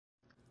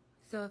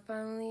So I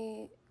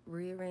finally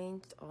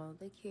rearranged all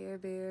the Care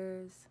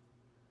Bears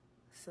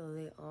so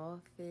they all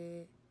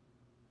fit.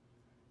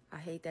 I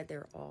hate that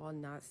they're all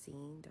not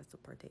seen. That's the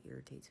part that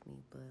irritates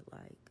me. But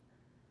like,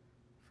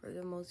 for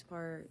the most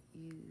part,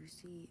 you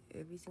see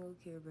every single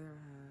Care Bear I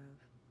have.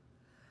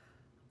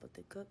 But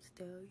the cups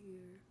down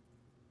here.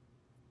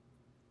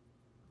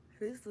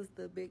 This was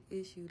the big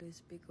issue,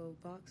 this big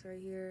old box right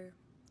here.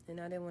 And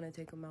I didn't want to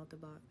take them out the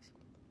box.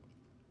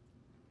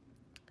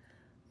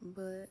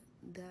 But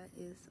that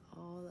is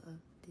all of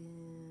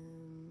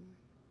them.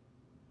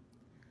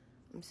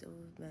 I'm so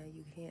mad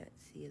you can't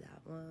see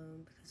that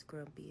one because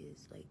Grumpy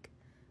is like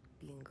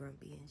being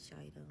grumpy and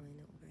shadowing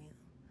over him.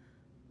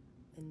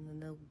 And the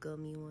little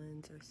gummy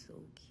ones are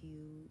so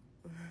cute.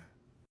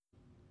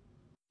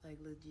 Like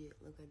legit,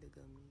 look at the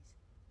gummies.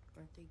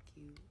 Aren't they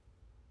cute?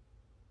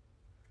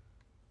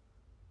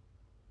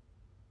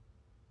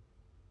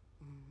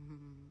 I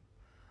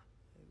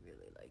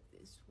really like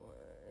this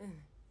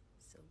one.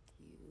 So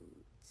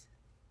cute.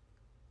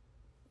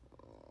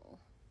 Oh,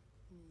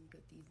 you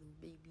got these little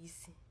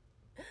babies.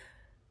 I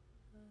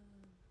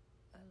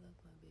love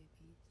my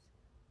babies.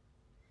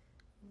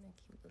 And the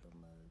cute little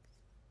mugs.